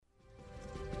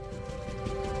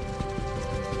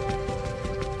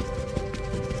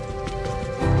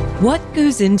What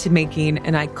goes into making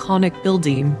an iconic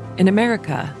building in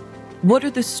America? What are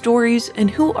the stories and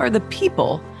who are the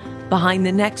people behind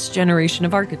the next generation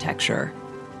of architecture?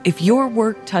 If your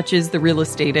work touches the real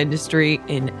estate industry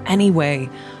in any way,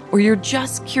 or you're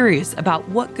just curious about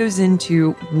what goes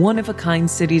into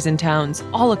one-of-a-kind cities and towns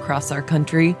all across our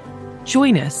country,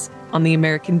 join us on the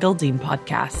American Building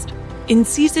Podcast. In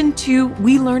Season 2,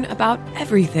 we learn about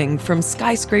everything from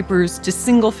skyscrapers to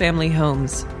single-family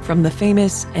homes, from the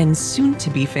famous and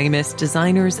soon-to-be famous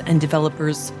designers and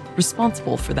developers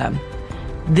responsible for them.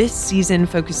 This season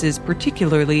focuses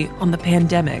particularly on the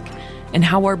pandemic and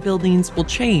how our buildings will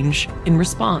change in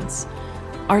response.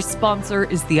 Our sponsor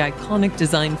is the iconic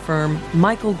design firm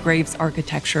Michael Graves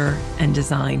Architecture and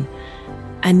Design.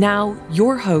 And now,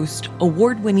 your host,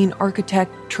 award-winning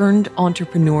architect turned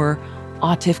entrepreneur,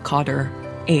 Atif Qadir,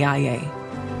 AIA.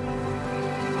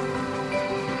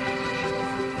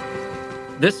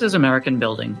 This is American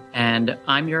Building, and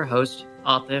I'm your host,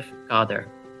 Atif Qadir.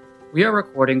 We are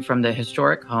recording from the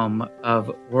historic home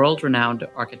of world-renowned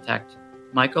architect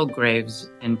Michael Graves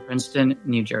in Princeton,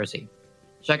 New Jersey.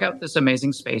 Check out this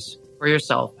amazing space for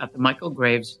yourself at the Michael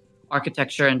Graves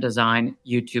Architecture and Design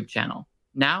YouTube channel.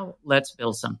 Now, let's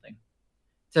build something.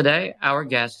 Today, our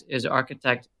guest is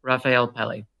architect Rafael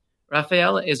Pelli.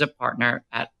 Rafael is a partner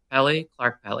at Pelli,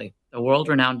 Clarke, the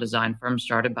world-renowned design firm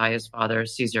started by his father,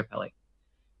 Caesar Pelli.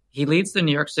 He leads the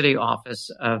New York City office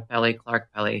of Pelli, Clarke,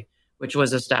 which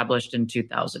was established in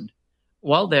 2000.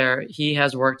 While there, he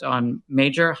has worked on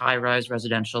major high-rise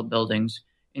residential buildings,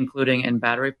 including in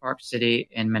Battery Park City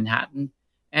in Manhattan,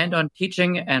 and on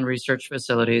teaching and research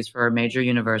facilities for major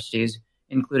universities,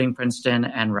 including Princeton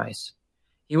and Rice.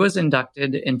 He was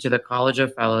inducted into the College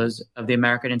of Fellows of the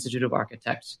American Institute of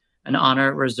Architects, an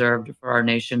honor reserved for our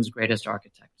nation's greatest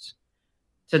architects.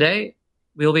 Today,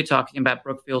 we'll be talking about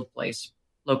Brookfield Place,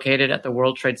 located at the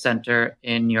World Trade Center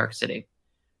in New York City.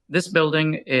 This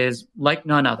building is like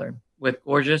none other, with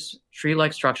gorgeous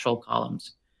tree-like structural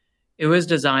columns. It was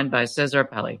designed by Caesar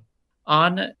Pelli.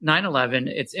 On 9/11,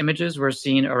 its images were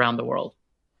seen around the world.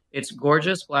 Its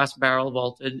gorgeous glass barrel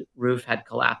vaulted roof had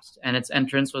collapsed, and its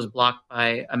entrance was blocked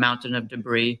by a mountain of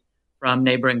debris from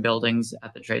neighboring buildings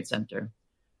at the Trade Center.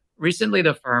 Recently,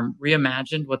 the firm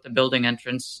reimagined what the building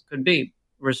entrance could be,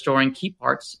 restoring key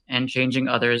parts and changing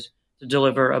others to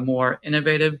deliver a more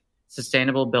innovative,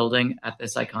 sustainable building at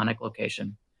this iconic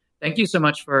location. Thank you so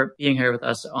much for being here with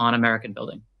us on American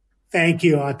Building. Thank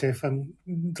you, Atif. I'm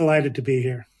delighted to be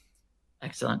here.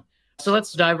 Excellent. So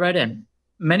let's dive right in.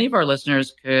 Many of our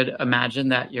listeners could imagine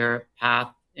that your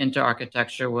path into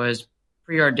architecture was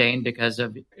preordained because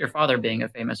of your father being a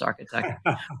famous architect.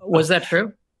 Was that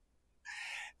true?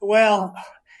 Well,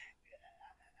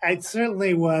 I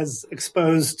certainly was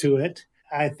exposed to it.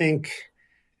 I think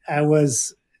I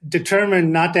was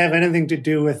determined not to have anything to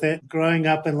do with it. Growing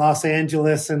up in Los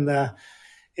Angeles in the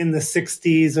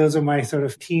 60s, those are my sort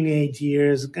of teenage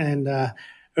years, and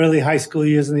early high school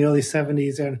years in the early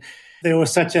 70s. And there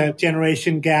was such a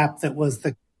generation gap that was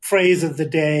the phrase of the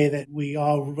day, that we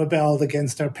all rebelled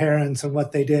against our parents and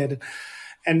what they did.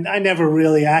 And I never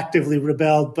really actively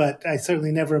rebelled, but I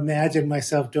certainly never imagined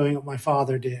myself doing what my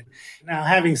father did. Now,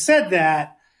 having said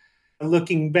that,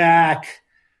 looking back,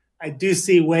 I do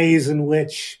see ways in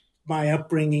which my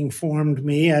upbringing formed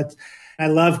me. I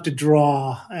love to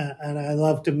draw, and I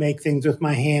love to make things with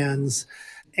my hands.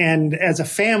 And as a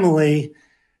family,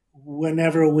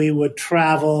 whenever we would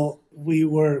travel, we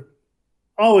were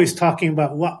always talking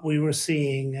about what we were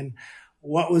seeing and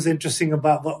what was interesting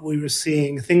about what we were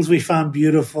seeing, things we found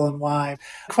beautiful and why.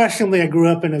 Questionably, I grew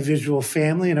up in a visual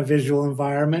family, in a visual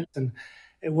environment. And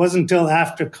it wasn't until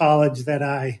after college that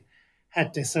I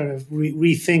had to sort of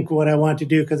rethink what I wanted to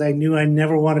do, because I knew I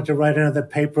never wanted to write another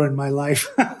paper in my life.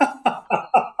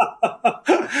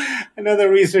 Another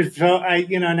research,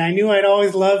 and I knew I'd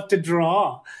always loved to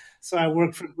draw. So I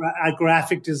worked for a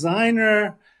graphic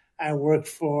designer. I worked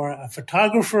for a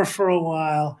photographer for a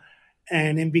while.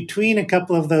 And in between a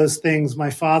couple of those things,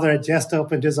 my father had just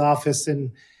opened his office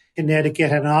in Connecticut,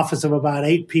 had an office of about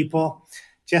 8 people,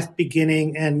 just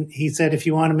beginning. And he said, if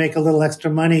you want to make a little extra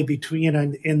money between,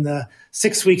 in the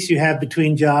 6 weeks you have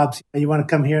between jobs, you want to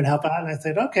come here and help out? And I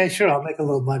said, okay, sure, I'll make a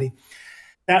little money.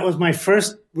 That was my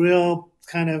first real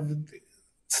kind of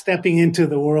stepping into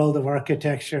the world of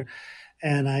architecture.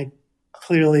 And I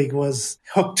clearly was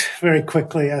hooked very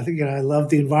quickly. I think, I loved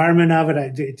the environment of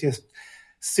it. It just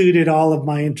suited all of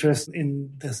my interests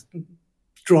in this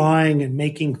drawing and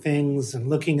making things and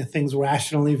looking at things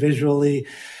rationally, visually.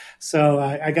 So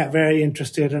I got very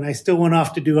interested, and I still went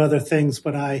off to do other things,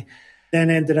 but I then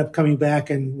ended up coming back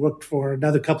and worked for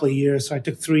another couple of years. So I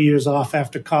took 3 years off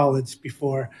after college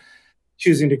before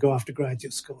choosing to go off to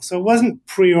graduate school. So it wasn't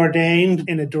preordained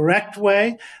in a direct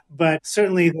way, but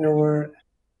certainly there were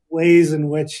ways in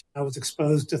which I was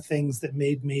exposed to things that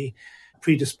made me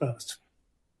predisposed.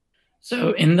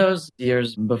 So in those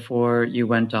years before you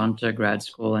went on to grad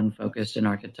school and focused in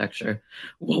architecture,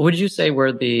 what would you say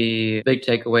were the big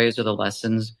takeaways or the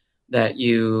lessons that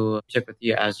you took with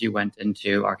you as you went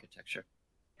into architecture?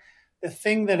 The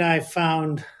thing that I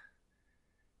found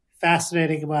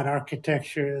fascinating about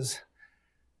architecture is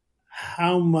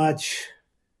how much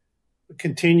we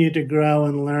continue to grow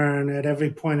and learn at every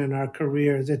point in our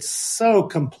careers. It's so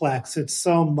complex. It's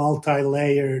so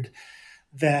multi-layered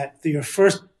that your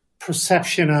first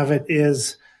perception of it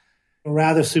is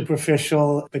rather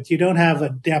superficial, but you don't have a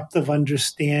depth of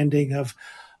understanding of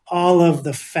all of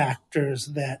the factors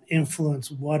that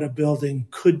influence what a building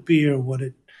could be or what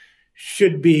it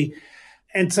should be.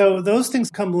 And so those things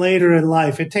come later in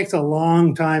life. It takes a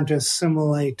long time to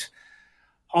assimilate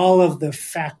all of the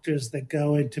factors that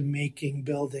go into making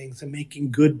buildings and making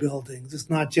good buildings. It's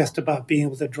not just about being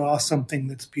able to draw something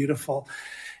that's beautiful.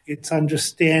 It's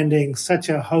understanding such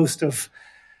a host of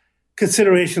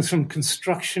considerations, from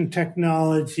construction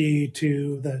technology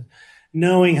to the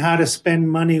knowing how to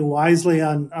spend money wisely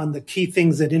on the key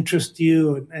things that interest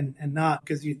you and not,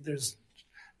 because there's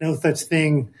no such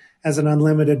thing as an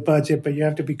unlimited budget, but you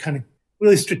have to be kind of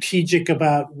really strategic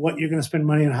about what you're going to spend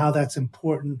money on, how that's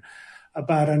important,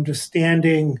 about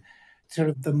understanding sort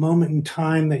of the moment in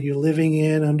time that you're living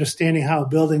in, understanding how a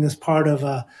building is part of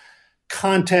a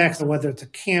context, or whether it's a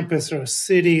campus or a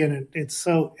city, and it's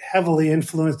so heavily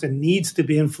influenced and needs to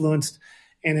be influenced,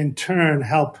 and in turn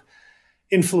help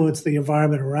influence the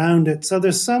environment around it. So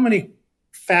there's so many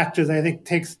factors I think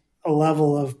takes a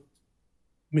level of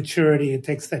maturity. It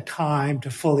takes that time to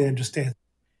fully understand.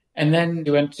 And then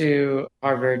you went to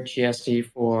Harvard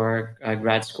GSD for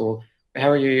grad school. How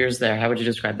were your years there? How would you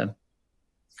describe them?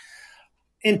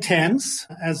 Intense,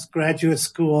 as graduate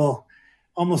school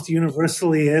almost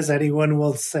universally is, anyone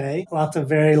will say. Lots of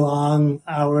very long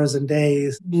hours and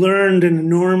days. Learned an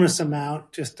enormous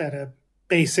amount just at a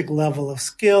basic level of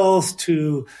skills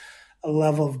to a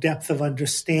level of depth of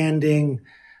understanding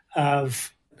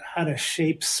of how to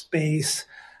shape space,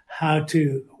 how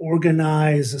to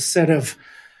organize a set of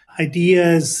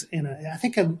ideas. I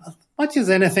think as much as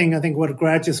anything, I think what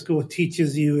graduate school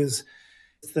teaches you is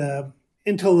the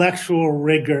intellectual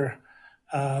rigor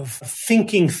of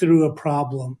thinking through a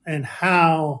problem, and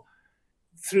how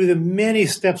through the many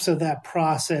steps of that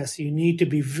process, you need to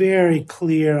be very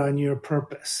clear on your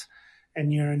purpose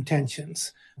and your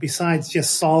intentions. Besides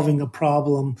just solving a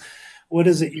problem, what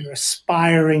is it you're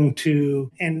aspiring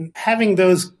to? And having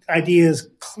those ideas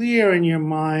clear in your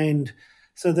mind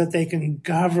so that they can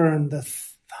govern the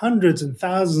hundreds and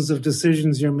thousands of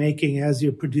decisions you're making as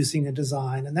you're producing a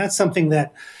design. And that's something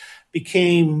that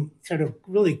became sort of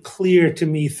really clear to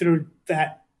me through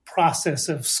that process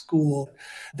of school.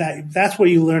 That's where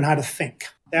you learn how to think.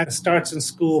 That starts in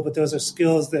school, but those are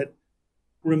skills that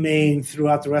remain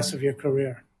throughout the rest of your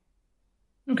career.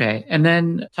 Okay. And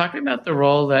then talking about the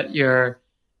role that your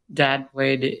dad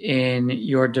played in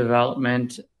your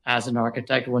development as an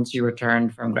architect once you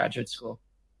returned from graduate school.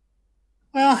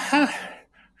 Well,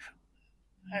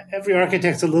 every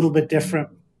architect's a little bit different.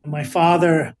 My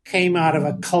father came out of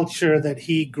a culture that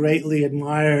he greatly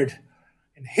admired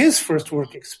in his first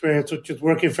work experience, which was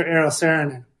working for Eero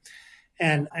Saarinen.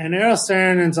 And Eero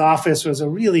Saarinen's office was a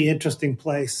really interesting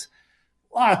place.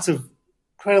 Lots of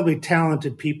incredibly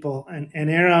talented people. And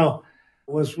Eero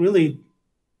was really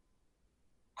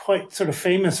quite sort of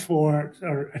famous for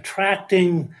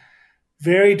attracting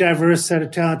very diverse set of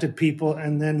talented people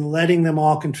and then letting them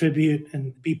all contribute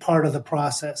and be part of the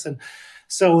process. And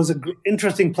so it was an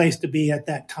interesting place to be at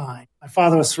that time. My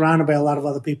father was surrounded by a lot of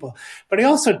other people, but he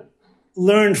also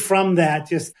learned from that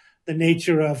just the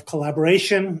nature of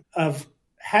collaboration, of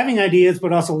having ideas,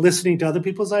 but also listening to other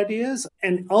people's ideas,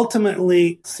 and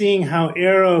ultimately seeing how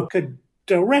Eero could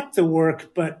direct the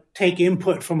work, but take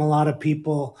input from a lot of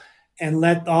people and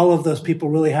let all of those people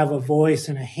really have a voice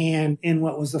and a hand in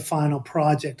what was the final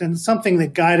project. And something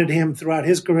that guided him throughout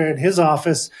his career in his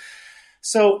office.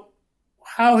 So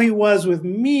how he was with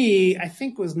me, I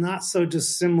think, was not so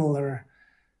dissimilar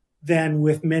than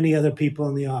with many other people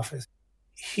in the office.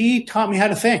 He taught me how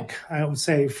to think, I would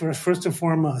say, first and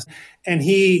foremost. And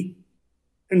he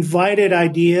invited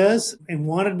ideas and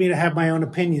wanted me to have my own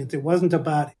opinions. It wasn't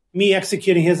about me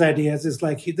executing his ideas. It's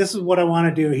like, this is what I want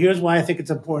to do. Here's why I think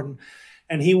it's important.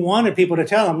 And he wanted people to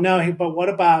tell him, no, but what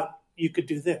about you could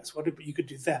do this? What if you could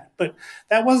do that? But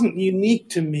that wasn't unique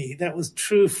to me. That was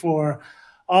true for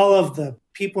all of the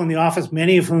people in the office,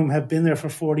 many of whom have been there for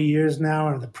 40 years now,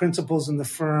 are the principals in the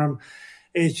firm.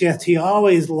 It's just he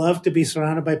always loved to be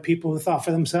surrounded by people who thought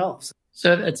for themselves.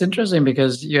 So it's interesting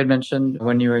because you had mentioned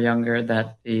when you were younger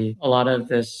that a lot of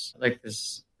this, like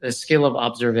this skill of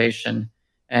observation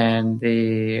and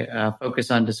the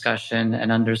focus on discussion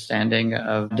and understanding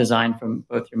of design from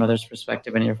both your mother's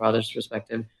perspective and your father's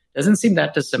perspective doesn't seem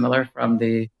that dissimilar from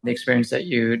the experience that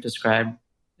you described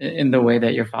in the way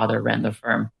that your father ran the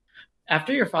firm.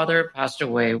 After your father passed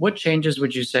away, what changes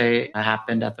would you say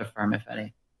happened at the firm, if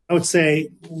any? I would say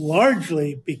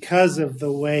largely because of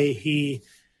the way he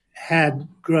had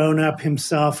grown up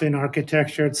himself in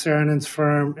architecture at Saarinen's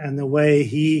firm and the way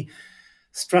he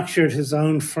structured his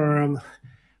own firm.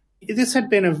 This had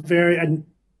been a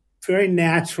very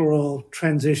natural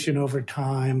transition over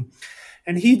time.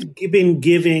 And he'd been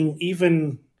giving,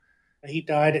 even he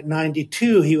died at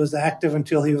 92, he was active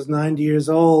until he was 90 years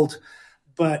old.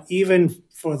 But even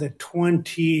for the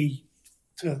 20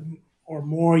 or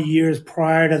more years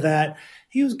prior to that,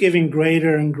 he was giving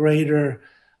greater and greater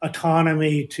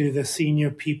autonomy to the senior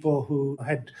people who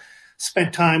had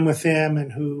spent time with him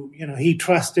and who, he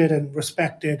trusted and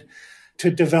respected to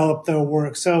develop their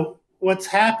work. So what's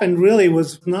happened really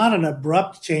was not an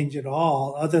abrupt change at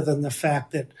all, other than the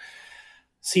fact that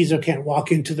Caesar can't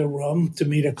walk into the room to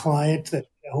meet a client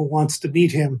who wants to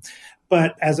meet him.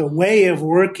 But as a way of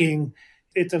working,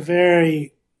 it's a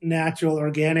very natural,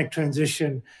 organic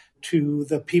transition to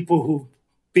the people who've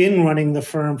been running the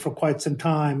firm for quite some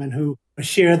time and who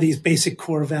share these basic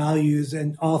core values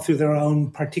and all through their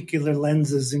own particular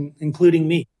lenses, including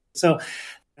me. So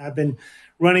I've been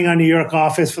running our New York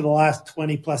office for the last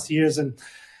 20 plus years, and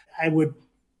I would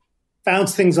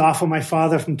bounce things off of my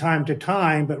father from time to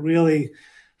time, but really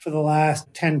for the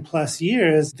last 10 plus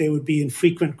years, they would be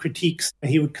infrequent critiques.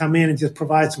 He would come in and just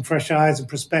provide some fresh eyes and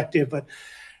perspective, but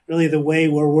really the way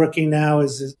we're working now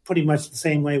is pretty much the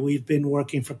same way we've been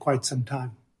working for quite some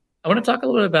time. I want to talk a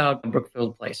little bit about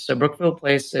Brookfield Place. So Brookfield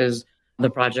Place is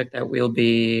the project that we'll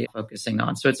be focusing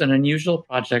on. So it's an unusual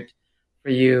project for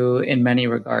you in many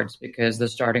regards because the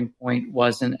starting point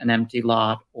wasn't an empty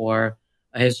lot or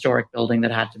a historic building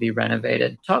that had to be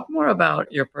renovated. Talk more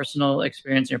about your personal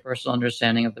experience, your personal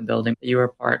understanding of the building. You were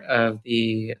part of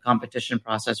the competition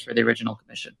process for the original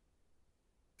commission.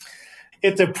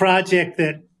 It's a project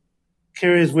that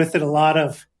carries with it a lot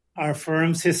of our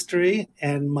firm's history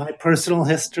and my personal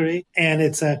history. And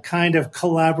it's a kind of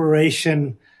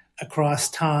collaboration across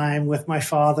time with my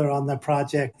father on the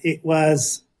project. It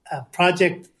was a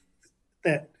project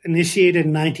that initiated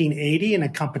in 1980 in a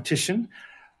competition.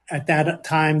 At that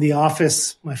time,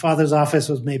 my father's office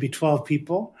was maybe 12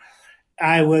 people.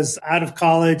 I was out of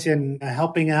college and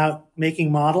helping out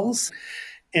making models.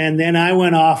 And then I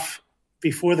went off,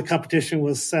 before the competition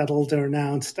was settled or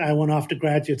announced, I went off to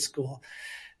graduate school.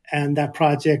 And that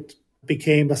project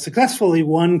became a successfully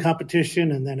won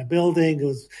competition and then a building. It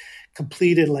was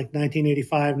completed like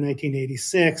 1985,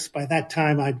 1986. By that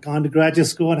time, I'd gone to graduate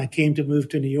school and I came to move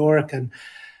to New York. And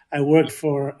I worked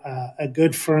for a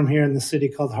good firm here in the city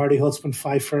called Hardy Holtzman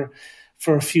Pfeiffer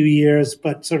for a few years,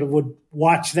 but sort of would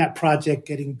watch that project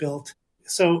getting built.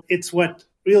 So it's what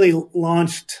really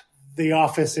launched the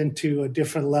office into a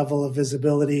different level of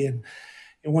visibility. And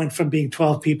it went from being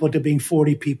 12 people to being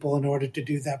 40 people in order to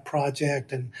do that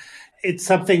project. And it's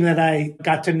something that I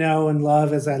got to know and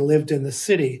love as I lived in the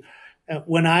city.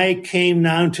 When I came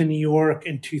down to New York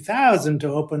in 2000 to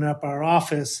open up our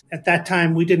office, at that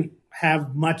time, we didn't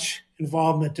have much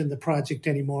involvement in the project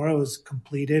anymore. It was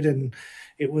completed and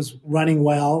it was running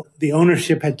well. The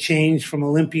ownership had changed from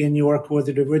Olympia, New York, who were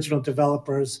the original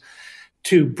developers,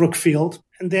 to Brookfield.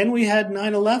 And then we had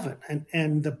 9/11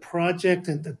 and the project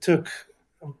that took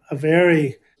a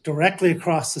very directly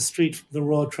across the street from the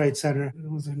World Trade Center.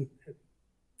 It was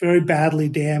very badly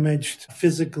damaged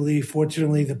physically.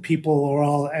 Fortunately, the people were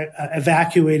all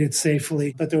evacuated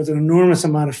safely, but there was an enormous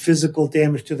amount of physical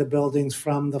damage to the buildings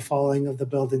from the falling of the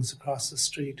buildings across the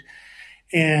street.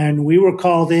 And we were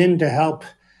called in to help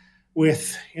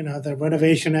with, the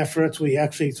renovation efforts. We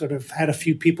actually sort of had a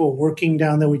few people working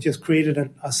down there. We just created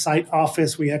a site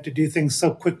office. We had to do things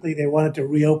so quickly. They wanted to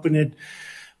reopen it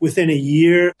within a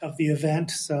year of the event.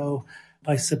 So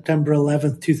by September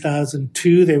 11th,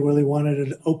 2002, they really wanted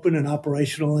it open and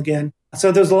operational again.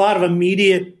 So there's a lot of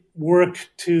immediate work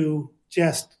to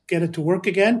just get it to work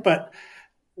again. But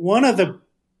one of the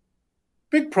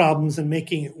big problems in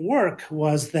making it work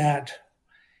was that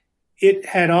it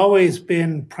had always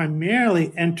been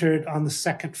primarily entered on the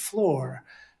second floor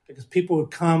because people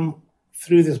would come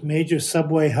through this major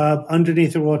subway hub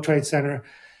underneath the World Trade Center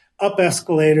up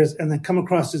escalators, and then come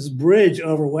across this bridge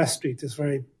over West Street, this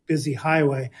very busy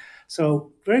highway.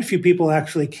 So very few people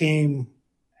actually came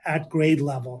at grade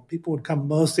level. People would come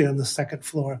mostly on the second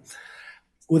floor.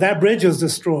 Well, that bridge was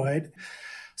destroyed.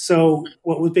 So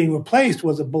what was being replaced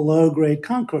was a below-grade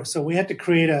concourse. So we had to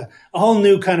create a whole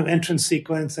new kind of entrance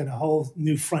sequence and a whole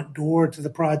new front door to the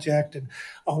project and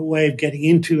a whole way of getting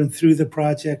into and through the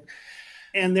project.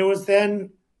 And there was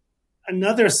then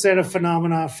another set of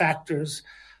phenomena factors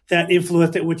that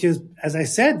influenced it, which is, as I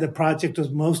said, the project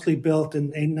was mostly built in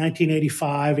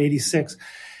 1985, 86.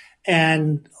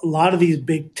 And a lot of these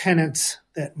big tenants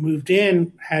that moved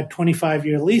in had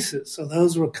 25-year leases. So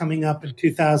those were coming up in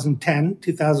 2010,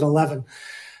 2011.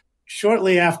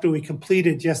 Shortly after we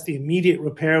completed just the immediate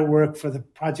repair work for the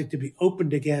project to be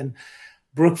opened again,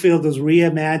 Brookfield was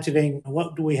reimagining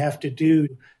what do we have to do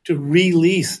to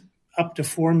release up to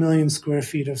 4 million square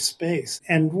feet of space.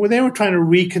 And they were trying to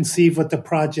reconceive what the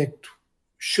project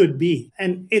should be.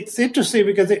 And it's interesting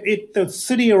because the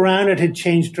city around it had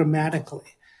changed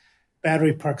dramatically.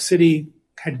 Battery Park City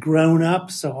had grown up,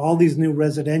 so all these new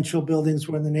residential buildings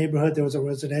were in the neighborhood. There was a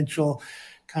residential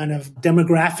kind of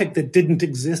demographic that didn't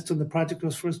exist when the project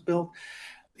was first built.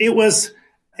 It was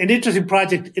an interesting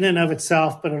project in and of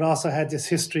itself, but it also had this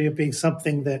history of being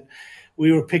something that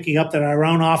we were picking up that our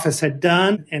own office had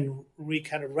done and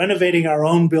kind of renovating our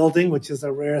own building, which is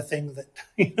a rare thing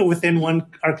that, within one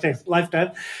architect's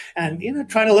lifetime, and,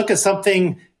 trying to look at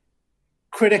something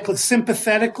critically,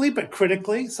 sympathetically, but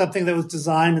critically, something that was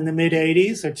designed in the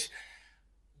mid-'80s, which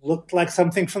looked like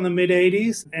something from the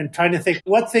mid-'80s, and trying to think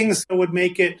what things would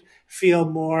make it feel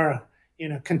more,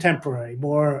 contemporary,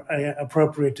 more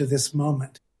appropriate to this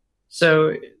moment.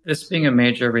 So this being a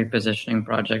major repositioning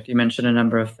project, you mentioned a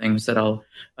number of things that I'll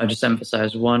just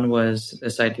emphasize. One was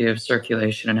this idea of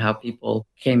circulation and how people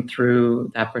came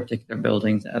through that particular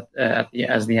building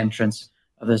as the entrance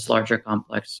of this larger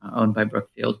complex owned by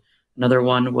Brookfield. Another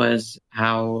one was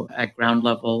how at ground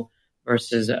level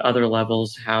versus other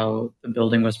levels, how the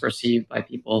building was perceived by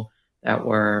people that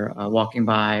were walking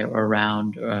by or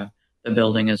around the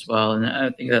building as well. And I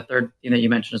think the third thing that you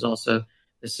mentioned is also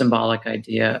the symbolic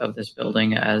idea of this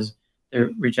building as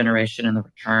the regeneration and the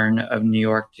return of New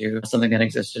York to something that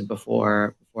existed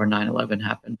before 9/11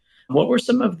 happened. What were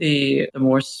some of the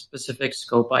more specific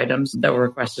scope items that were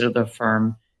requested of the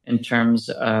firm in terms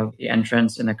of the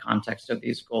entrance in the context of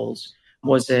these goals?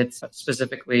 Was it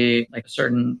specifically like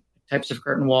certain types of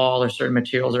curtain wall or certain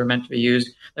materials are meant to be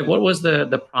used? Like, what was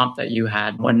the prompt that you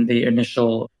had when the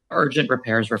initial urgent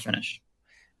repairs were finished?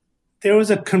 There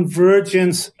was a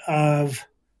convergence of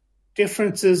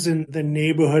differences in the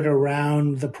neighborhood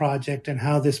around the project and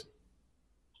how this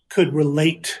could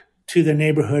relate to the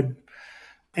neighborhood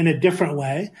in a different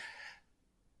way,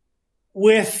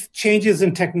 with changes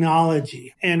in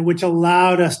technology, and which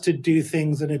allowed us to do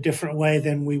things in a different way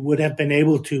than we would have been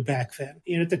able to back then.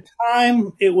 At the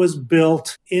time, it was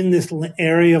built in this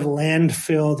area of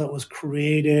landfill that was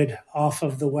created off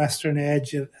of the western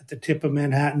edge at the tip of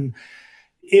Manhattan.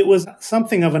 It was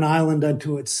something of an island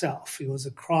unto itself. It was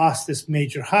across this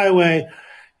major highway.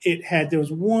 There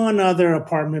was one other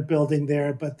apartment building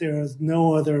there, but there was a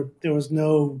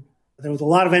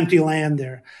lot of empty land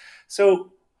there.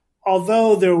 So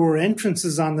although there were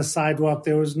entrances on the sidewalk,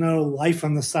 there was no life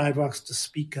on the sidewalks to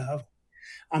speak of.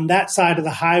 On that side of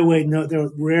the highway, there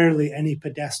were rarely any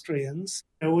pedestrians.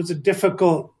 It was a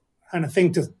difficult kind of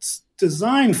thing to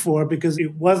design for because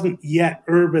it wasn't yet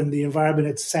urban, the environment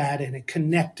it sat in. It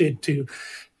connected to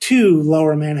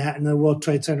Lower Manhattan, the World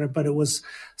Trade Center, but it was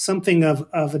something of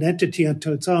an entity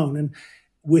unto its own. And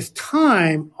with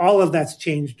time, all of that's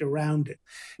changed around it.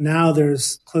 Now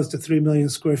there's close to 3 million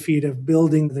square feet of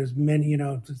building. There's many,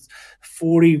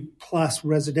 40 plus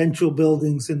residential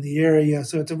buildings in the area.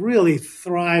 So it's a really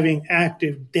thriving,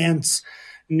 active, dense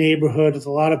neighborhood with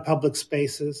a lot of public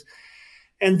spaces.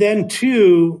 And then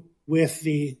too, with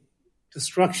the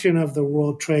destruction of the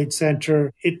World Trade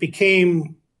Center, it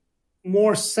became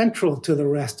more central to the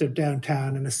rest of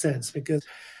downtown in a sense, because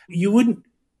you wouldn't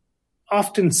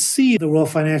often see the World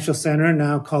Financial Center,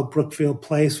 now called Brookfield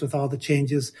Place with all the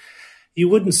changes. You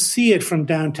wouldn't see it from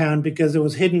downtown because it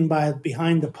was hidden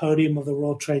behind the podium of the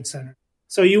World Trade Center.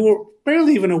 So you were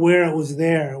barely even aware it was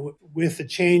there. With the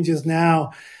changes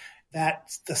now,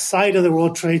 that the site of the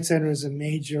World Trade Center is a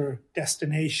major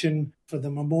destination for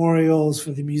the memorials,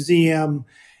 for the museum,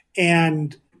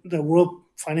 and the World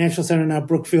Financial Center, now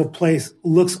Brookfield Place,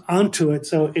 looks onto it.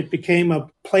 So it became a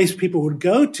place people would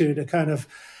go to kind of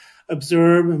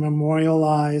observe and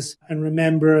memorialize and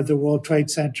remember the World Trade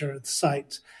Center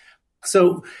site.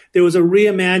 So there was a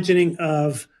reimagining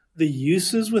of the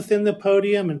uses within the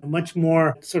podium and much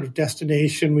more sort of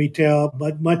destination retail,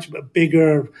 but much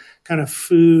bigger kind of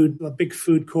food, a big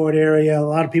food court area. A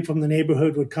lot of people from the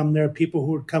neighborhood would come there. People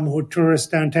who were tourists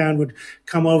downtown would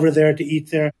come over there to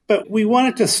eat there. But we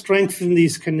wanted to strengthen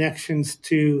these connections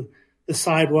to the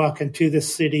sidewalk and to the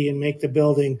city and make the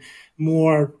building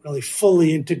more really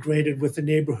fully integrated with the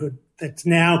neighborhood that's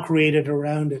now created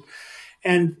around it.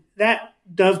 And that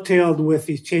dovetailed with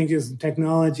these changes in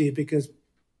technology because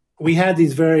we had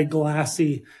these very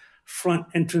glassy front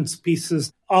entrance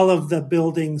pieces, all of the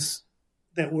buildings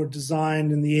that were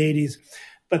designed in the 80s,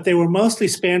 but they were mostly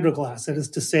spandrel glass. That is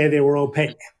to say, they were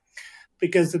opaque.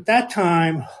 Because at that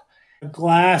time,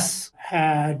 glass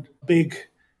had big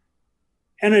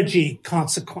energy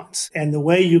consequence. And the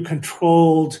way you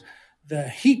controlled the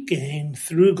heat gain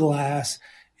through glass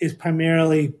is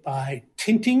primarily by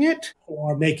tinting it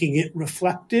or making it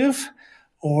reflective,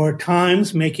 or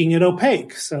times making it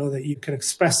opaque so that you could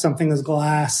express something as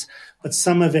glass, but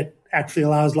some of it actually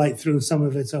allows light through, some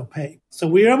of it's opaque. So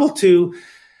we were able to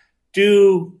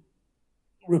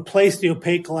replace the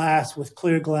opaque glass with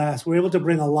clear glass. We're able to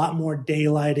bring a lot more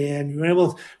daylight in. You're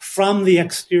able, from the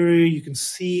exterior, you can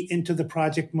see into the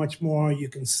project much more. You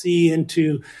can see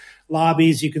into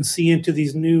lobbies. You can see into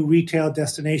these new retail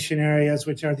destination areas,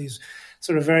 which are these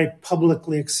sort of very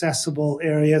publicly accessible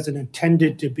areas and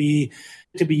intended to be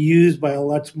used by a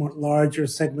much more larger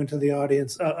segment of the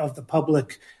audience, of the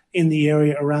public in the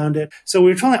area around it. So we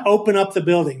were trying to open up the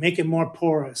building, make it more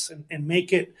porous and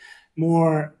make it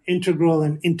more integral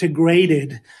and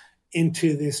integrated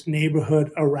into this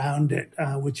neighborhood around it,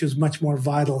 which is much more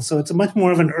vital. So it's a much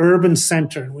more of an urban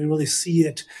center, and we really see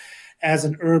it as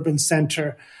an urban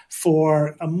center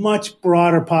for a much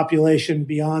broader population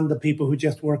beyond the people who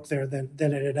just work there than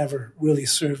it had ever really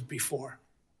served before.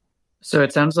 So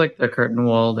it sounds like the curtain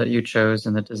wall that you chose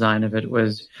and the design of it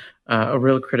was a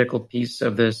real critical piece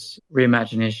of this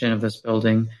reimagination of this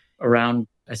building around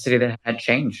a city that had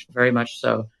changed very much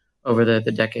so over the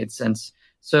decades since.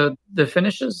 So the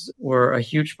finishes were a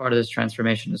huge part of this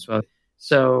transformation as well.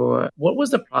 So what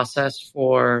was the process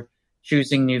for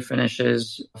choosing new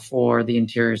finishes for the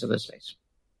interiors of the space?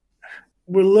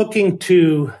 We're looking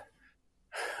to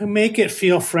make it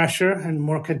feel fresher and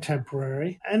more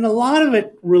contemporary. And a lot of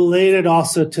it related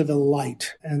also to the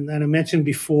light. And then I mentioned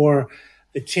before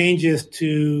the changes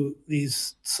to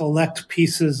these select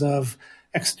pieces of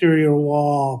exterior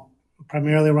wall,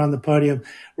 primarily around the podium,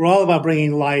 were all about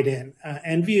bringing light in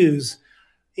and views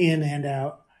in and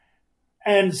out.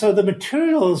 And so the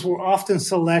materials were often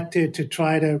selected to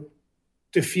try to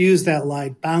diffuse that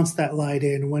light, bounce that light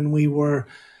in. When we were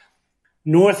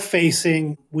north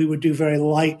facing, we would do very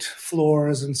light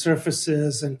floors and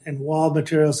surfaces and wall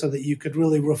materials so that you could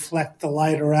really reflect the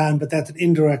light around, but that's an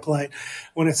indirect light.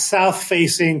 When it's south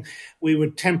facing, we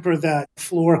would temper that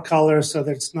floor color so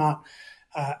that it's not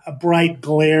a bright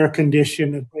glare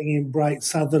condition of bringing bright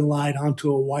southern light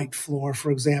onto a white floor, for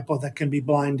example, that can be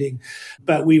blinding.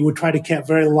 But we would try to keep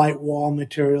very light wall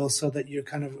materials so that you're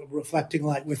kind of reflecting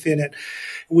light within it.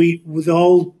 With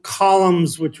old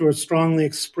columns, which were strongly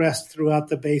expressed throughout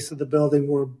the base of the building,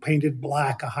 were painted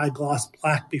black, a high gloss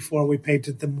black before we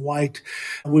painted them white.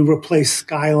 We replaced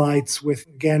skylights with,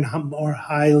 again, more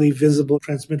highly visible,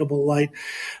 transmittable light.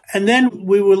 And then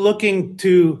we were looking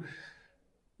to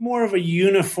more of a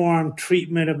uniform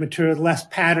treatment of material, less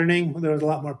patterning. There was a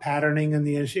lot more patterning in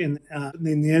the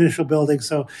initial building.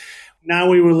 So now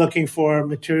we were looking for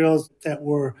materials that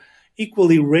were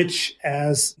equally rich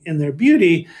as in their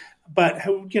beauty, but,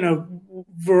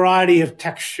 variety of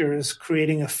textures,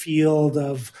 creating a field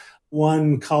of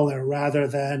one color rather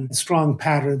than strong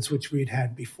patterns, which we'd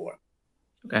had before.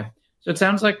 Okay. So it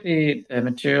sounds like the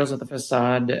materials of the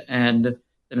facade and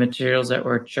the materials that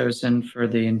were chosen for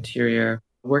the interior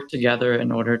work together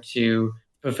in order to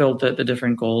fulfill the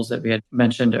different goals that we had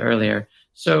mentioned earlier.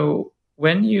 So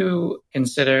when you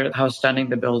consider how stunning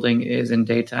the building is in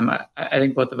daytime, I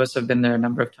think both of us have been there a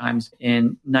number of times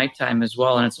in nighttime as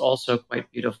well, and it's also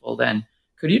quite beautiful then.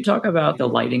 Could you talk about the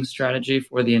lighting strategy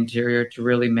for the interior to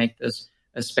really make this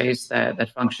a space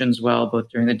that functions well both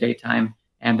during the daytime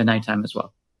and the nighttime as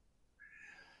well?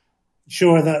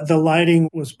 Sure. The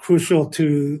lighting was crucial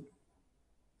to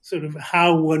sort of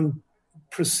how one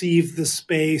perceived the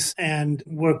space, and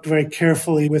worked very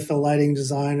carefully with the lighting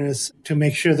designers to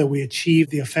make sure that we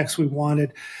achieved the effects we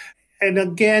wanted. And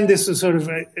again, this is sort of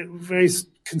very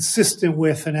consistent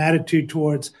with an attitude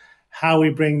towards how we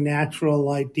bring natural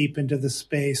light deep into the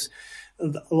space.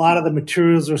 A lot of the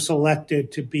materials are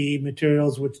selected to be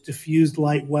materials which diffused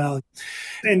light well.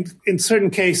 And in certain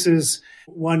cases,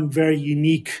 one very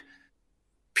unique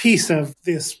piece of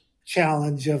this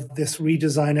challenge of this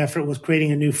redesign effort was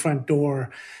creating a new front door,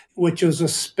 which was a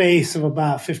space of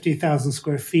about 50,000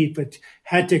 square feet, but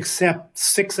had to accept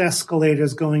 6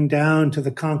 escalators going down to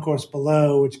the concourse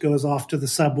below, which goes off to the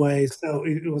subway. So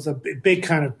it was a big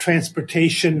kind of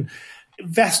transportation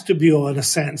vestibule in a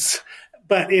sense,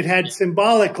 but it had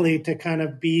symbolically to kind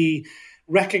of be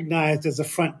recognized as a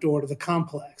front door to the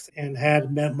complex and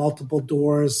had multiple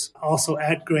doors also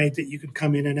at grade that you could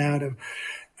come in and out of.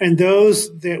 And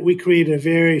those that we created a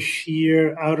very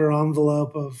sheer outer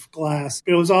envelope of glass.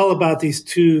 It was all about these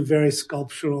 2 very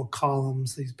sculptural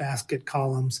columns, these basket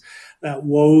columns, that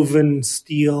woven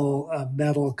steel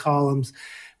metal columns,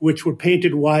 which were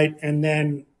painted white and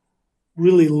then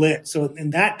really lit. So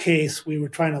in that case, we were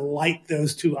trying to light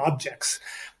those 2 objects.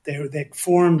 They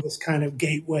formed this kind of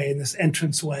gateway and this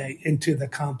entranceway into the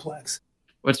complex.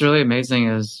 What's really amazing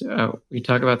is we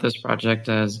talk about this project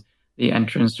as the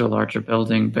entrance to a larger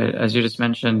building, but as you just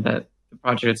mentioned, that the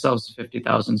project itself is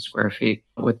 50,000 square feet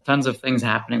with tons of things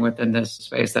happening within this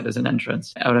space that is an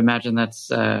entrance. I would imagine that's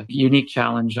a unique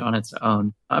challenge on its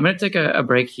own. I'm going to take a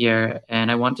break here, and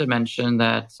I want to mention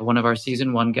that one of our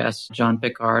season 1 guests, John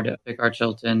Pickard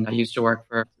Chilton, used to work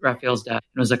for Rafael's dad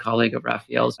and was a colleague of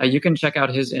Rafael's. You can check out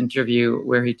his interview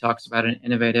where he talks about an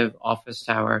innovative office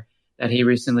tower that he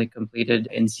recently completed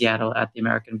in Seattle at the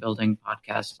American Building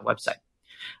podcast website.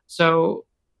 So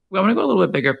I want to go a little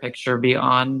bit bigger picture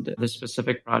beyond the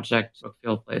specific project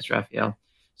Brookfield Place, Rafael.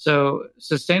 So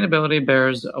sustainability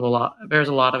bears a lot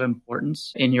of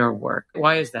importance in your work.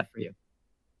 Why is that for you?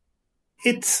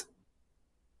 It's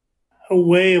a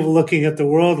way of looking at the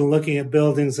world and looking at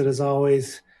buildings that has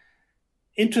always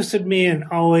interested me and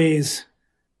always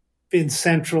been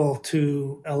central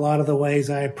to a lot of the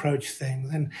ways I approach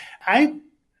things. And I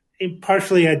am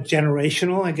partially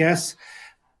generational, I guess,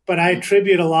 but I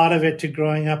attribute a lot of it to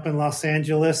growing up in Los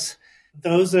Angeles.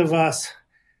 Those of us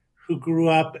who grew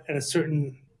up at a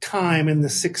certain time in the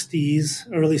 60s,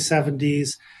 early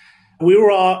 70s, we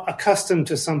were all accustomed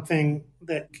to something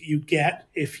that you get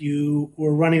if you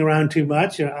were running around too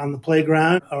much on the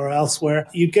playground or elsewhere.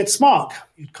 You'd get smog,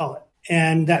 you'd call it.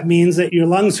 And that means that your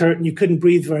lungs hurt and you couldn't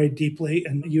breathe very deeply,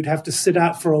 and you'd have to sit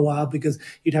out for a while because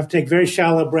you'd have to take very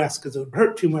shallow breaths because it would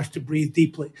hurt too much to breathe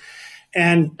deeply.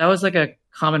 And that was like a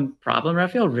common problem,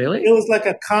 Rafael? Really? It was like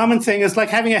a common thing. It's like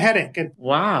having a headache. And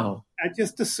wow. I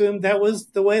just assumed that was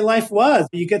the way life was.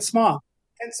 You get smog.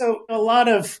 And so a lot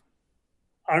of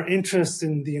our interest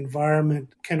in the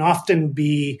environment can often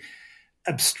be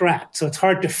abstract. So it's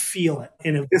hard to feel it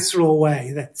in a visceral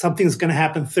way that something's going to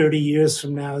happen 30 years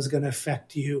from now is going to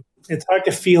affect you. It's hard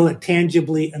to feel it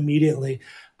tangibly immediately.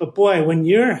 But boy, when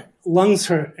your lungs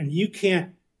hurt and you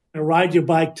can't ride your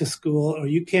bike to school or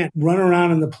you can't run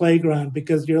around in the playground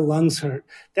because your lungs hurt,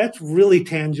 that's really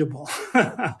tangible.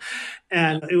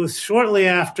 And it was shortly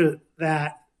after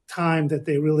that time that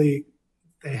they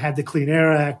had the Clean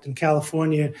Air Act in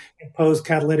California, imposed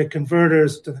catalytic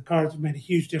converters to the cars, made a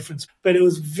huge difference. But it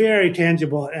was very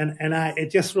tangible. And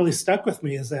it just really stuck with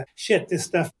me is that, this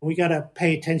stuff, we got to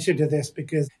pay attention to this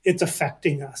because it's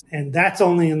affecting us. And that's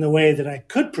only in the way that I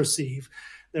could perceive.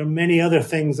 There are many other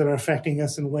things that are affecting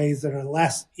us in ways that are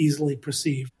less easily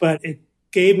perceived. But it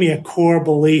gave me a core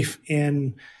belief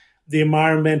in the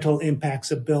environmental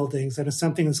impacts of buildings. That is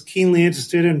something that's keenly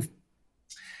interested in,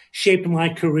 shaped my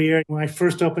career. When I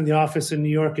first opened the office in New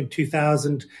York in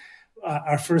 2000,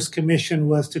 our first commission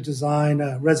was to design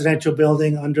a residential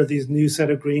building under these new set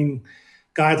of green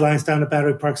guidelines down at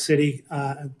Battery Park City,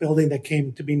 a building that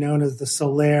came to be known as the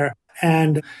Solaire.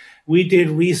 And we did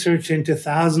research into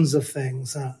thousands of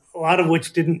things, a lot of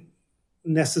which didn't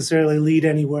necessarily lead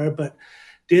anywhere, but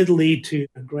did lead to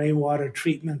gray water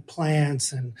treatment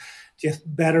plants and just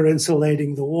better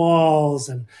insulating the walls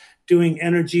and doing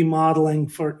energy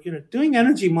modeling doing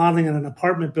energy modeling in an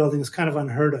apartment building is kind of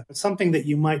unheard of. It's something that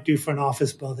you might do for an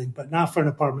office building, but not for an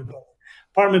apartment building.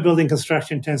 Apartment building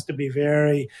construction tends to be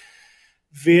very,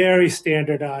 very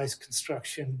standardized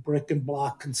construction, brick and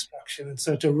block construction. And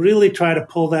so to really try to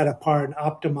pull that apart and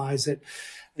optimize it,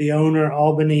 the owner,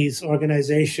 Albany's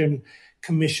organization,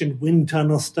 commissioned wind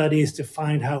tunnel studies to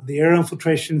find how the air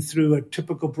infiltration through a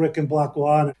typical brick and block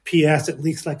wall, and PS, it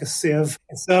leaks like a sieve.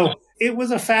 And so it was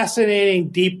a fascinating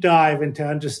deep dive into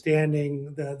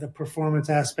understanding the performance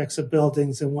aspects of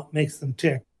buildings and what makes them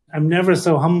tick. I'm never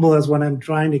so humble as when I'm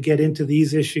trying to get into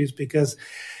these issues because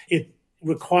it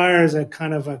requires a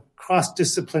kind of a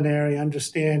cross-disciplinary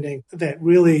understanding that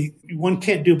really one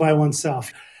can't do by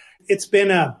oneself. It's been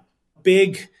a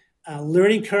big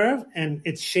learning curve, and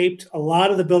it's shaped a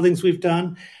lot of the buildings we've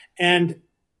done. And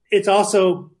it's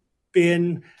also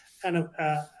been kind of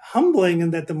humbling,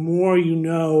 in that the more you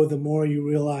know, the more you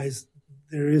realize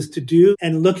there is to do.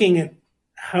 And looking at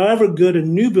however good a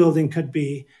new building could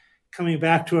be, coming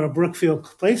back to our Brookfield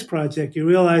Place project, you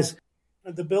realize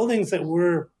the buildings that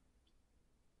we're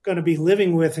going to be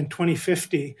living with in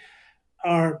 2050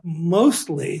 are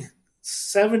mostly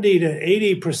 70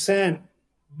 to 80%,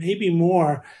 maybe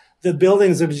more, the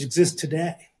buildings that exist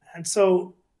today. And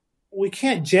so we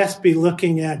can't just be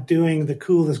looking at doing the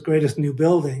coolest, greatest new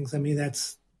buildings. I mean,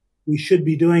 we should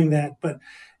be doing that. But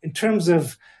in terms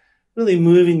of really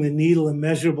moving the needle and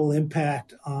measurable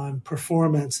impact on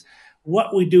performance,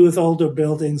 what we do with older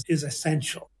buildings is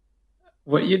essential.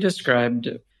 What you described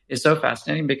is so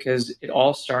fascinating because it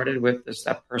all started with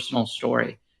that personal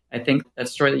story. I think that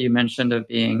story that you mentioned of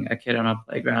being a kid on a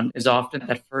playground is often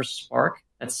that first spark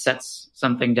that sets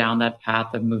something down that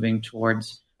path of moving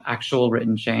towards actual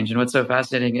written change. And what's so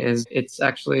fascinating is it's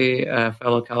actually a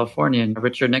fellow Californian,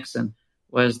 Richard Nixon,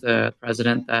 was the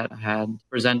president that had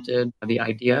presented the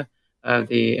idea of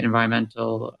the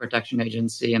Environmental Protection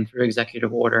Agency, and through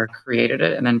executive order created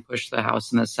it and then pushed the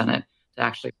House and the Senate to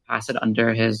actually pass it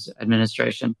under his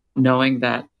administration, knowing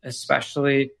that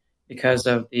especially because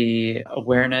of the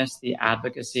awareness, the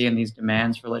advocacy, and these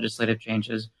demands for legislative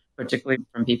changes, particularly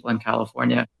from people in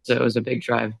California. So it was a big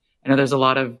drive. I know there's a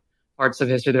lot of parts of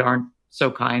history that aren't so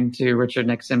kind to Richard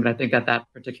Nixon, but I think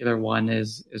that particular one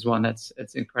is one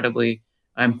it's incredibly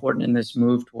important in this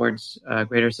move towards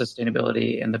greater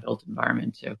sustainability in the built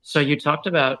environment too. So you talked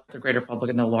about the greater public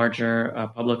and the larger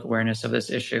public awareness of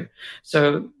this issue.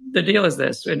 So the deal is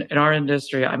this: in our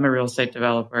industry, I'm a real estate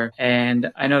developer,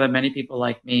 and I know that many people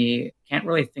like me can't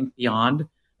really think beyond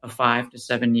a 5 to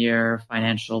 7 year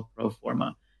financial pro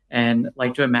forma, and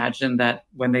like to imagine that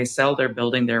when they sell their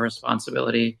building, their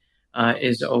responsibility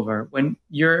is over. When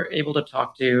you're able to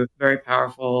talk to very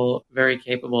powerful, very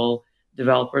capable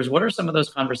developers, what are some of those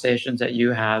conversations that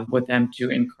you have with them to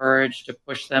encourage, to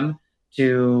push them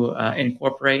to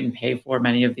incorporate and pay for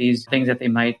many of these things that they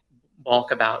might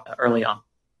balk about early on?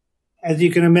 As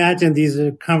you can imagine, these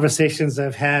are conversations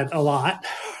I've had a lot.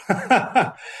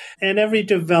 And every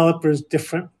developer is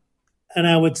different. And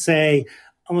I would say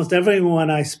almost everyone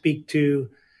I speak to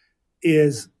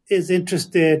is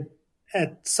interested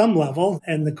at some level.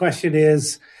 And the question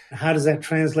is, how does that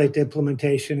translate to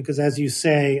implementation? Because as you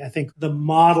say, I think the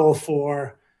model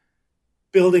for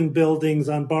building buildings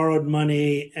on borrowed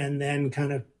money and then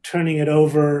kind of turning it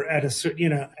over at a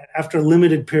certain, after a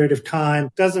limited period of time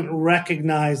doesn't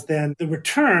recognize then the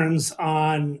returns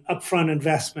on upfront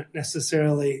investment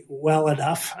necessarily well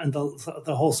enough, and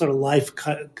the whole sort of life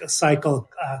cycle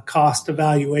cost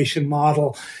evaluation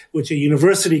model, which a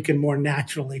university can more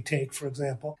naturally take, for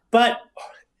example. But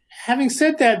having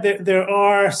said that, there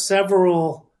are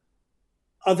several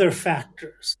other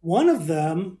factors. One of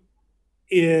them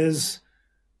is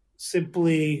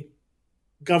simply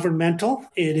governmental.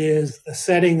 It is the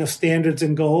setting of standards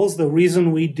and goals. The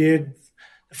reason we did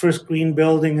the first green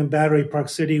building in Battery Park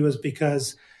City was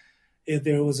because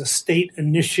there was a state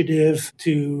initiative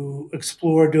to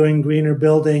explore doing greener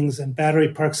buildings, and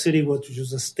Battery Park City, which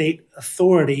was a state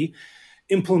authority,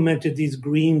 implemented these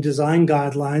green design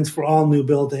guidelines for all new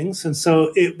buildings. And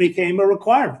so it became a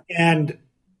requirement. And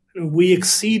we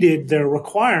exceeded their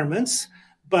requirements,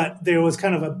 but there was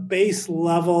kind of a base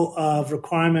level of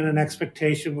requirement and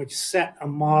expectation which set a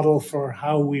model for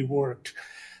how we worked.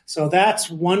 So that's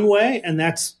one way, and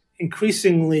that's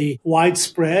increasingly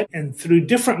widespread and through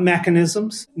different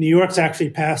mechanisms. New York's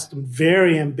actually passed some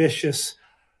very ambitious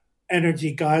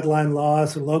energy guideline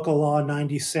laws, local law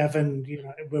 97.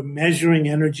 We're measuring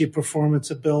energy performance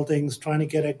of buildings, trying to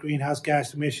get at greenhouse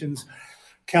gas emissions.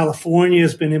 California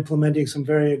has been implementing some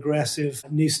very aggressive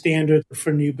new standards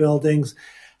for new buildings.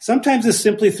 Sometimes it's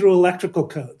simply through electrical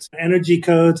codes, energy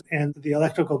codes and the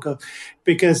electrical code,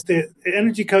 because the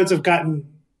energy codes have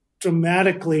gotten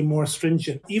dramatically more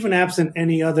stringent, even absent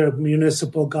any other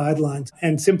municipal guidelines.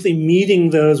 And simply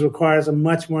meeting those requires a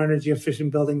much more energy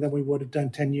efficient building than we would have done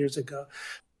 10 years ago.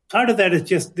 Part of that is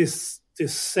just this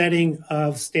setting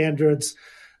of standards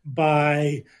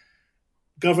by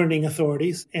governing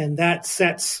authorities, and that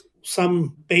sets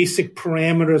some basic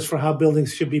parameters for how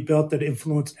buildings should be built that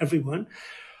influence everyone.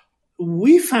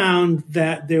 We found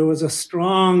that there was a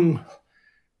strong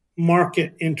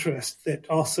market interest that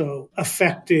also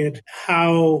affected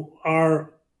how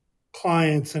our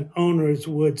clients and owners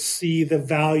would see the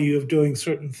value of doing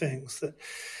certain things. That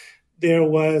there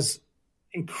was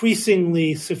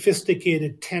increasingly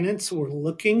sophisticated tenants were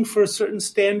looking for certain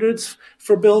standards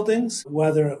for buildings,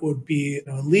 whether it would be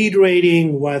a LEED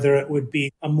rating, whether it would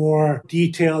be a more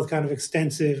detailed kind of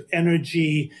extensive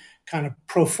energy kind of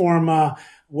pro forma,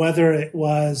 whether it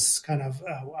was kind of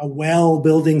a well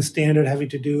building standard having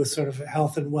to do with sort of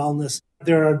health and wellness.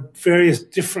 There are various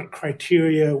different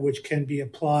criteria which can be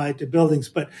applied to buildings,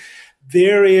 but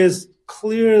there is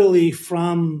clearly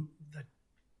from the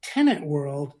tenant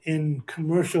world in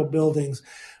commercial buildings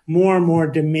more and more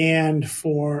demand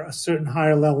for a certain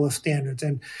higher level of standards.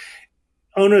 And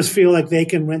owners feel like they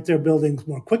can rent their buildings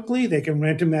more quickly. They can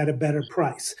rent them at a better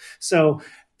price. So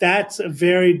that's a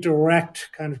very direct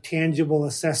kind of tangible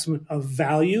assessment of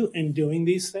value in doing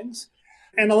these things.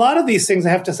 And a lot of these things,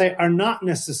 I have to say, are not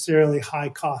necessarily high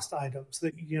cost items.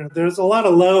 There's a lot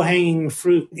of low hanging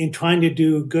fruit in trying to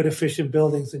do good, efficient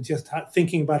buildings and just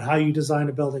thinking about how you design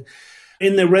a building.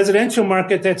 In the residential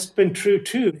market, that's been true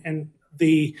too. And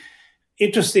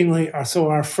interestingly,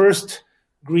 our first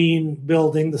green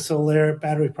building, the Solaire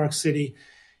Battery Park City,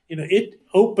 it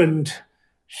opened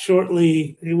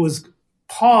shortly. It was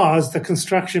paused, the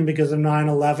construction, because of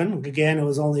 9/11. Again, it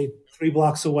was only 3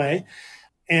 blocks away.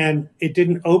 And it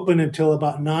didn't open until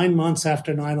about 9 months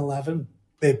after 9/11.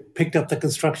 They picked up the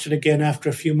construction again after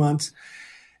a few months.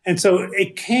 And so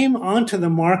it came onto the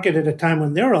market at a time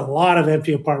when there were a lot of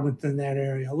empty apartments in that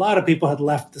area. A lot of people had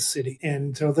left the city.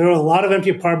 And so there were a lot of empty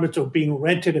apartments that were being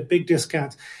rented at big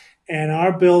discounts. And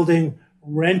our building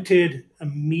rented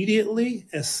immediately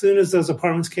as soon as those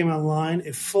apartments came online.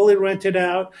 It fully rented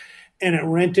out, and it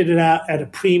rented it out at a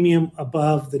premium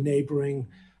above the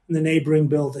neighboring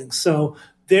buildings. So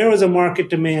there was a market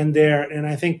demand there. And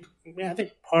I think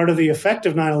part of the effect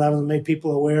of 9/11 made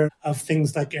people aware of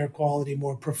things like air quality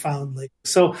more profoundly.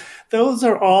 So those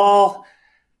are all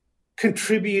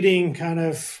contributing kind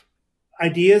of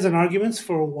ideas and arguments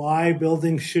for why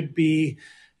buildings should be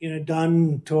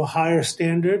done to a higher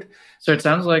standard. So it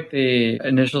sounds like the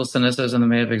initial cynicism that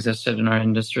may have existed in our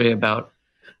industry about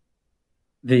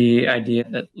the idea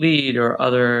that LEED or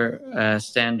other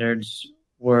standards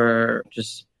were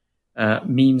just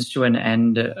means to an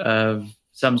end of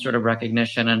some sort of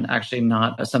recognition and actually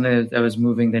not something that was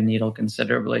moving the needle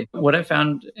considerably. What I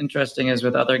found interesting is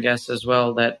with other guests as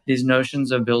well, that these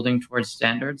notions of building towards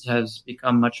standards has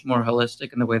become much more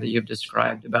holistic in the way that you've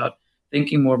described, about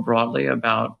thinking more broadly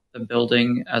about the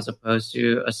building as opposed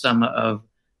to a sum of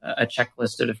a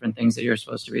checklist of different things that you're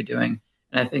supposed to be doing.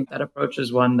 And I think that approach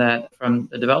is one that, from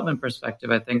the development perspective,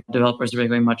 I think developers are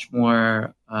becoming much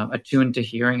more attuned to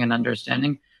hearing and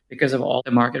understanding because of all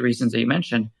the market reasons that you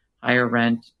mentioned: higher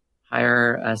rent,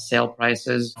 higher sale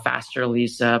prices, faster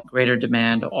lease up, greater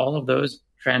demand. All of those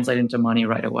translate into money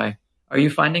right away. Are you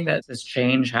finding that this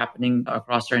change happening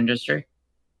across our industry?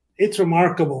 It's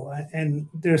remarkable, and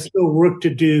there's still work to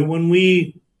do. When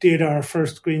we did our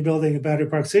first green building in Battery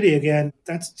Park City, again,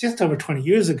 that's just over 20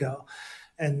 years ago.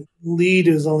 And LEED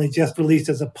is only just released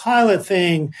as a pilot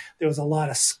thing. There was a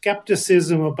lot of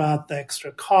skepticism about the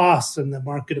extra costs and the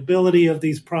marketability of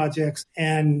these projects.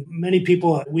 And many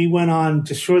people, we went on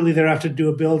to shortly thereafter do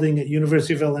a building at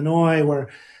University of Illinois where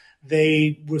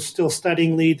they were still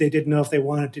studying LEED. They didn't know if they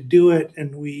wanted to do it.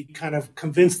 And we kind of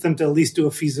convinced them to at least do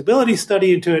a feasibility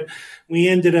study into it. We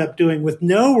ended up doing, with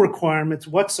no requirements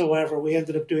whatsoever, we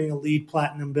ended up doing a LEED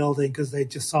Platinum building because they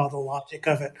just saw the logic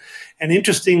of it. And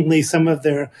interestingly, some of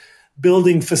their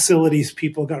building facilities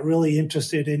people got really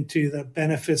interested into the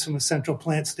benefits from a central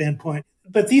plant standpoint.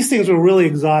 But these things were really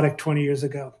exotic 20 years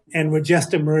ago and were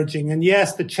just emerging. And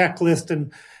yes, the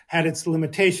checklist had its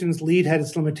limitations. LEED had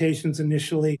its limitations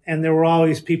initially, and there were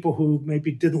always people who maybe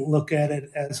didn't look at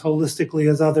it as holistically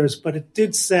as others, but it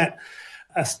did set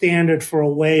a standard for a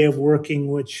way of working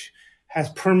which has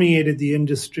permeated the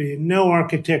industry. No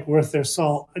architect worth their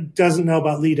salt doesn't know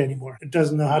about LEED anymore. It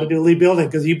doesn't know how to do a LEED building,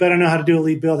 because you better know how to do a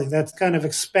LEED building. That's kind of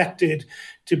expected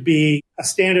to be a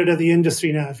standard of the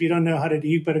industry now. If you don't know how to do,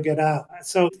 you better get out.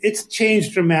 So it's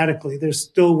changed dramatically. There's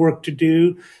still work to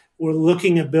do. We're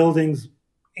looking at buildings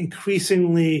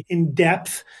increasingly in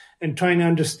depth and trying to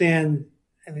understand.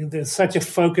 I mean, there's such a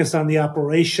focus on the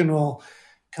operational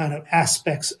kind of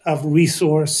aspects of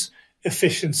resource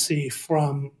efficiency,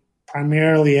 from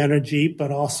primarily energy,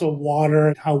 but also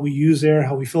water, how we use air,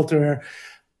 how we filter air.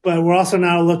 But we're also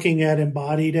now looking at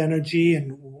embodied energy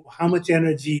and how much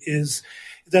energy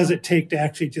does it take to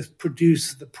actually just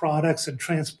produce the products and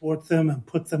transport them and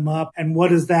put them up? And what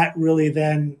does that really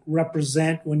then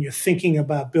represent when you're thinking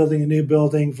about building a new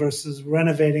building versus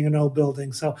renovating an old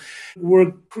building? So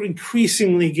we're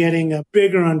increasingly getting a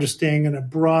bigger understanding and a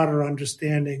broader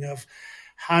understanding of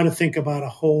how to think about a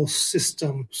whole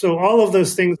system. So all of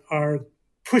those things are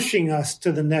pushing us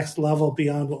to the next level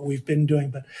beyond what we've been doing.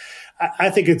 But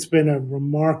I think it's been a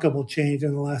remarkable change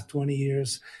in the last 20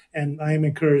 years, and I am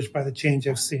encouraged by the change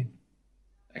I've seen.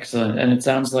 Excellent. And it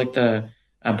sounds like the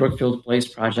Brookfield Place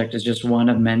project is just one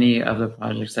of many of the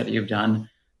projects that you've done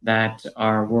that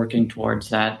are working towards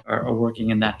that or working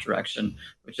in that direction,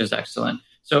 which is excellent.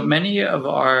 So many of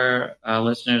our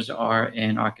listeners are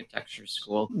in architecture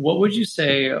school. What would you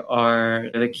say are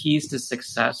the keys to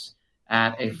success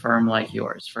at a firm like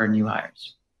yours for new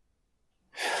hires?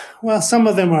 Well, some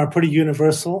of them are pretty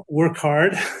universal. Work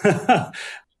hard.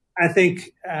 I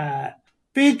think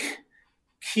big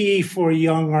key for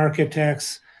young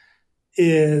architects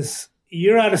is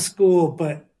you're out of school,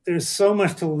 but there's so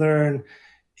much to learn,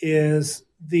 is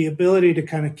the ability to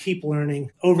kind of keep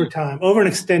learning over time, over an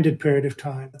extended period of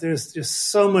time. There's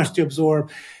just so much to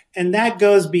absorb. And that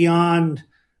goes beyond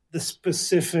the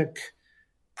specific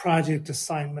project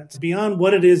assignments, beyond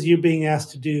what it is you're being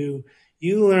asked to do.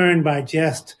 You learn by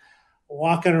just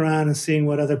walking around and seeing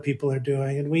what other people are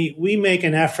doing. And we make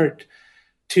an effort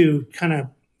to kind of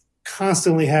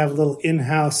constantly have little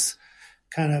in-house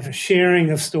kind of sharing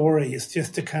of stories,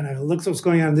 just to kind of look what's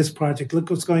going on in this project, look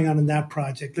what's going on in that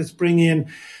project. Let's bring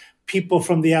in people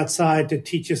from the outside to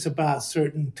teach us about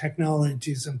certain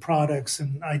technologies and products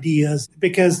and ideas.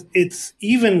 Because it's,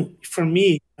 even for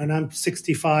me, and I'm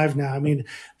 65 now, I mean,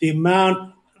 the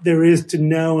amount there is to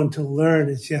know and to learn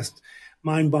is just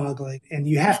mind-boggling. And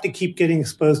you have to keep getting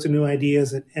exposed to new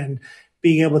ideas, and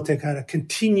being able to kind of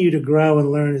continue to grow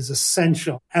and learn is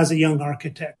essential as a young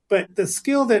architect. But the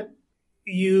skill that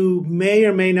you may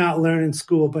or may not learn in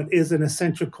school, but is an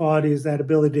essential quality, is that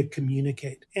ability to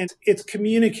communicate. And it's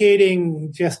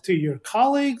communicating just to your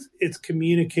colleagues. It's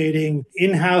communicating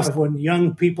in-house when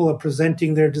young people are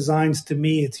presenting their designs to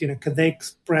me. It's, could they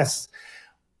express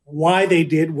why they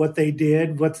did what they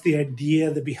did? What's the idea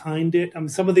behind it?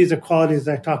 Some of these are qualities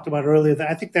that I talked about earlier.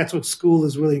 That I think that's what school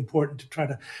is really important to try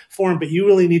to form, but you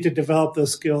really need to develop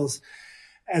those skills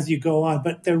as you go on.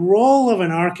 But the role of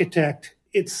an architect,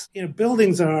 it's,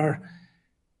 buildings are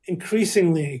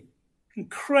increasingly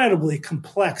incredibly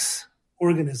complex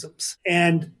organisms.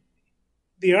 And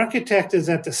the architect is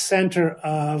at the center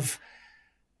of,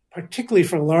 particularly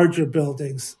for larger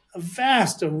buildings, a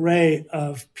vast array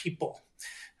of people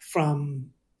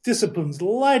from disciplines,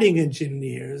 lighting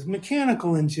engineers,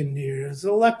 mechanical engineers,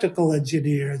 electrical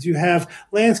engineers. You have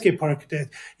landscape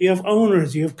architects, you have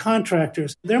owners, you have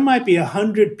contractors. There might be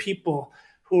 100 people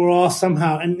who are all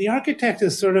somehow, and the architect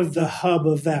is sort of the hub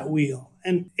of that wheel.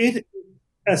 And it's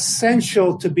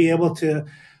essential to be able to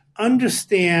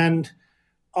understand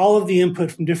all of the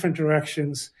input from different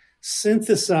directions,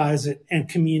 synthesize it, and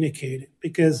communicate it,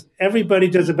 because everybody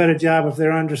does a better job if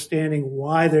they're understanding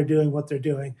why they're doing what they're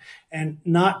doing, and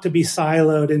not to be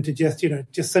siloed into just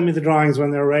send me the drawings when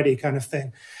they're ready kind of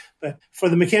thing. But for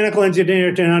the mechanical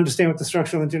engineer to understand what the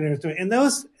structural engineer is doing, and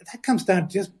that comes down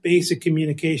to just basic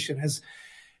communication.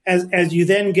 As you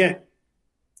then get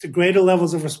to greater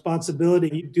levels of responsibility,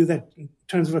 you do that in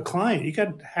terms of a client. You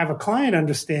got to have a client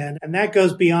understand, and that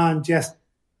goes beyond just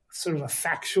sort of a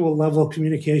factual level of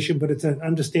communication, but it's an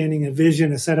understanding, a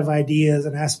vision, a set of ideas,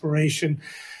 an aspiration.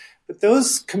 But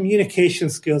those communication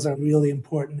skills are really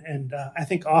important, and I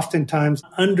think oftentimes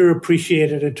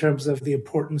underappreciated in terms of the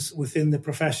importance within the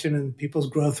profession and people's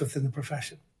growth within the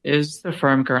profession. Is the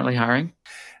firm currently hiring?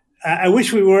 I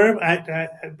wish we were,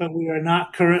 but we are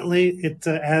not currently. It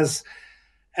as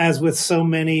with so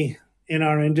many in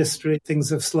our industry, things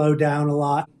have slowed down a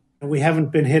lot. We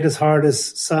haven't been hit as hard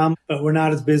as some, but we're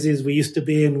not as busy as we used to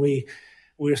be, and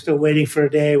we're still waiting for a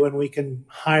day when we can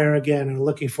hire again, and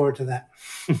looking forward to that.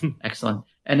 Excellent.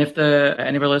 And if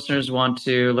any of our listeners want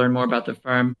to learn more about the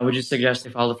firm, would you suggest they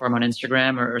follow the firm on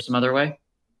Instagram or some other way?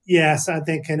 Yes, I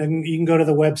think, and you can go to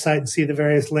the website and see the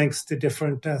various links to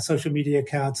different social media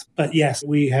accounts. But yes,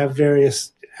 we have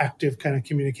various active kind of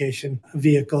communication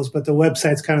vehicles, but the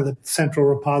website's kind of the central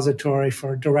repository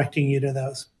for directing you to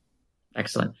those.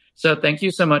 Excellent. So thank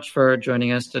you so much for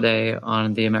joining us today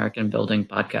on the American Building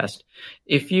Podcast.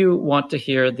 If you want to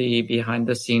hear the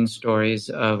behind-the-scenes stories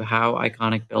of how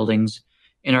iconic buildings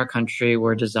in our country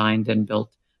were designed and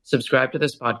built, subscribe to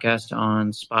this podcast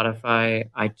on Spotify,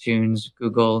 iTunes,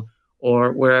 Google,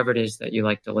 or wherever it is that you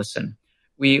like to listen.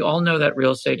 We all know that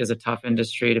real estate is a tough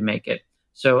industry to make it.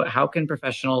 So how can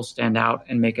professionals stand out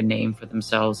and make a name for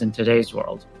themselves in today's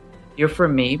world? Hear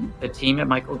from me, the team at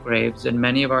Michael Graves, and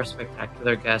many of our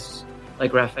spectacular guests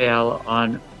like Rafael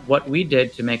on what we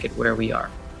did to make it where we are.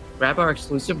 Grab our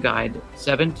exclusive guide,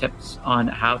 7 Tips on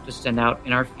How to Stand Out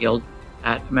in Our Field,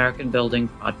 at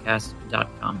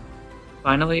AmericanBuildingPodcast.com.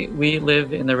 Finally, we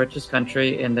live in the richest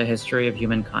country in the history of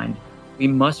humankind. We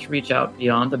must reach out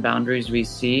beyond the boundaries we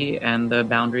see and the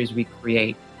boundaries we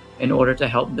create in order to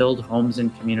help build homes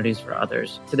and communities for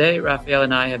others. Today, Rafael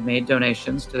and I have made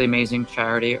donations to the amazing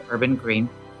charity Urban Green,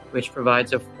 which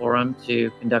provides a forum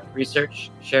to conduct research,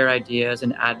 share ideas,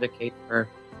 and advocate for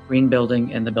green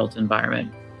building in the built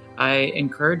environment. I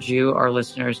encourage you, our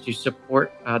listeners, to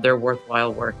support their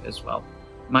worthwhile work as well.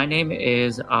 My name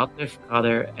is Atif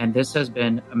Kader, and this has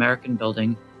been American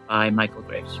Building by Michael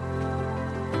Graves.